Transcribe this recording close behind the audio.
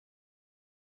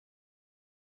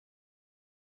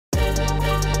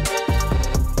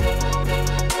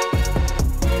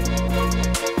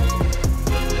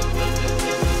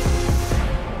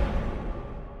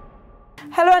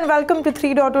and welcome to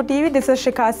 3.0 TV. This is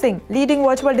Shikha Singh. Leading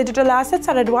virtual digital assets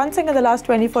are advancing in the last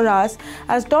 24 hours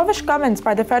as dovish comments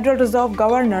by the Federal Reserve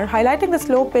Governor highlighting the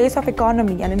slow pace of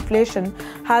economy and inflation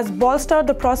has bolstered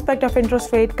the prospect of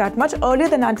interest rate cut much earlier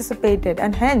than anticipated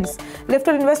and hence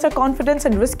lifted investor confidence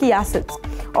in risky assets.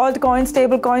 Altcoins,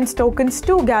 stablecoins, tokens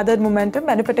too gathered momentum,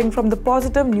 benefiting from the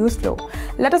positive news flow.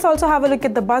 Let us also have a look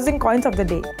at the buzzing coins of the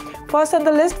day. First on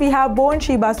the list, we have Bone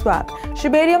Shiba Swap.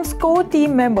 Shibarium's core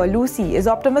team member Lucy is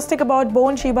optimistic about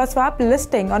Bone Shiba Swap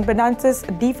listing on Binance's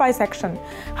DeFi section,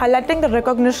 highlighting the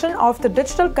recognition of the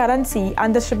digital currency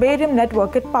and the Shibarium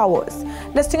network it powers.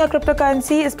 Listing a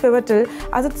cryptocurrency is pivotal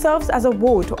as it serves as a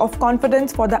vote of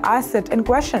confidence for the asset in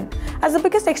question. As the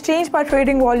biggest exchange by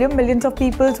trading volume, millions of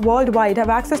people worldwide have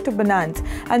access to Binance,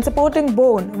 and supporting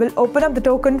Bone will open up the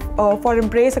token for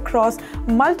embrace across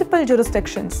multiple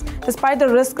jurisdictions. Despite the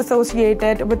risk associated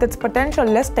with its potential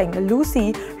listing,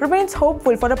 Lucy remains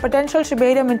hopeful for a potential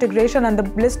Shibarium integration and the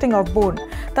listing of Bone.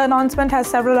 The announcement has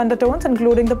several undertones,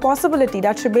 including the possibility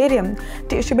that Shibarium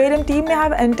team may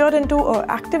have entered into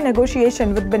active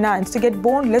negotiation with Binance to get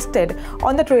Bone listed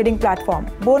on the trading platform.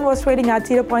 Bone was trading at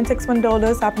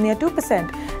 $0.61, up near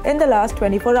 2% in the last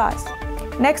 24 hours.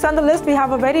 Next on the list, we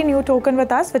have a very new token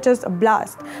with us, which is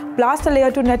Blast. Blast, a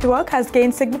layer 2 network, has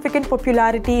gained significant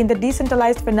popularity in the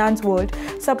decentralized finance world,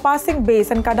 surpassing Base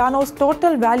and Cardano's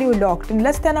total value locked in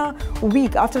less than a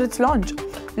week after its launch.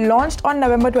 Launched on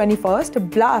November 21st,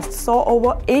 Blast saw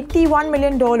over $81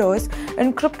 million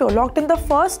in crypto locked in the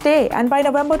first day, and by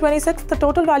November 26th, the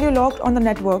total value locked on the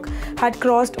network had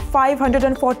crossed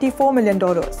 $544 million.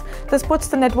 This puts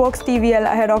the network's TVL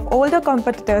ahead of older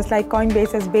competitors like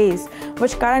Coinbase's Base,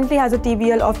 which currently has a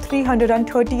TVL of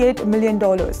 $338 million.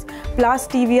 Blast's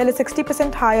TVL is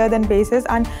 60% higher than Base's,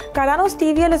 and Cardano's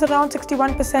TVL is around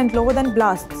 61% lower than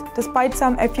Blast's. Despite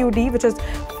some FUD, which is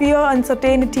fear,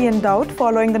 uncertainty, and doubt,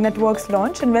 following the network's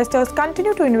launch, investors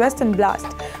continue to invest in Blast,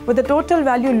 with the total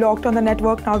value locked on the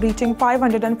network now reaching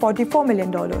 $544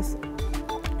 million.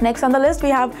 Next on the list, we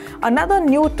have another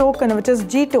new token, which is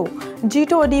Jito.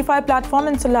 Jito, a DeFi platform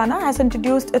in Solana, has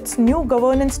introduced its new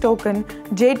governance token,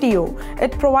 JTO.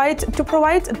 It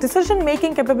provides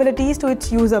decision-making capabilities to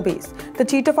its user base. The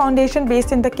Jito Foundation,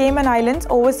 based in the Cayman Islands,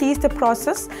 oversees the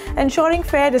process, ensuring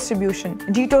fair distribution.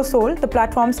 Jito Sol, the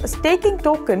platform's staking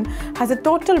token, has a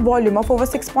total volume of over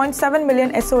 6.7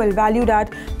 million SOL, valued at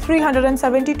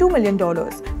 $372 million.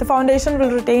 The foundation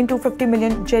will retain 250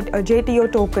 million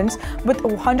JTO tokens, with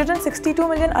 162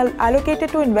 million allocated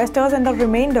to investors and the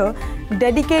remainder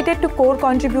dedicated to core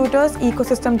contributors,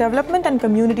 ecosystem development, and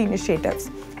community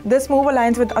initiatives. This move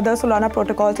aligns with other Solana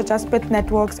protocols such as Pith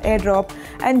Networks, Airdrop,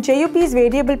 and JUP's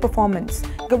variable performance.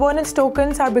 Governance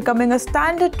tokens are becoming a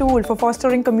standard tool for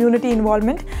fostering community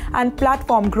involvement and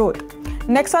platform growth.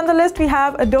 Next on the list, we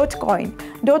have DogeCoin.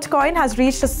 DogeCoin has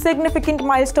reached a significant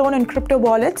milestone in crypto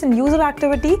wallets and user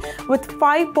activity with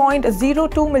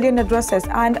 5.02 million addresses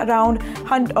and around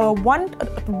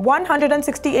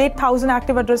 168,000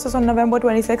 active addresses on November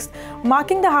 26th,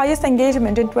 marking the highest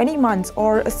engagement in 20 months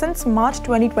or since March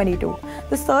 2022.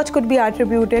 The surge could be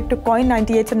attributed to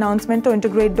Coin98's announcement to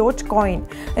integrate DogeCoin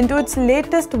into its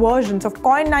latest versions of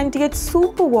Coin98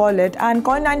 Super Wallet and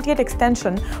Coin98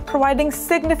 extension, providing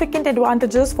significant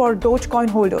advantages for DogeCoin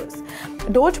holders.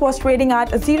 Doge was trading at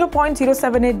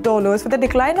 $0.078 with a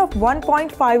decline of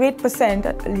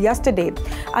 1.58% yesterday,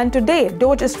 and today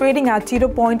Doge is trading at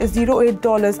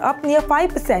 $0.08, up near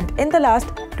 5% in the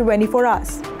last 24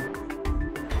 hours.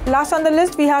 Last on the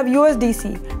list, we have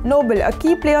USDC. Noble, a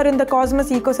key player in the Cosmos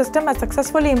ecosystem, has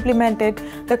successfully implemented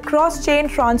the cross-chain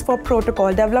transfer protocol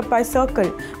developed by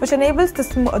Circle, which enables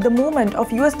the movement of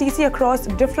USDC across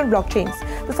different blockchains.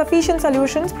 The sufficient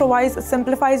solutions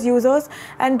simplifies users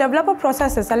and developer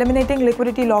processes, eliminating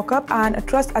liquidity lockup and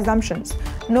trust assumptions.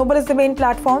 Noble is the main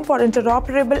platform for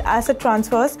interoperable asset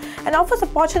transfers and offers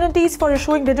opportunities for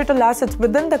issuing digital assets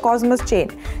within the Cosmos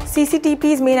chain.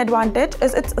 CCTP's main advantage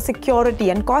is its security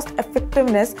and cost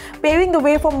effectiveness, paving the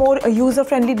way for more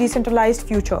user-friendly decentralized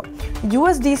future.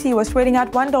 USDC was trading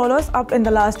at $1, up in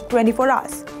the last 24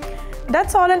 hours.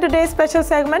 That's all in today's special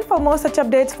segment. For more such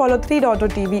updates, follow 3.0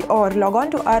 TV or log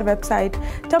on to our website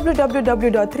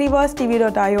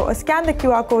www.3versetv.io or scan the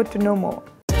QR code to know more.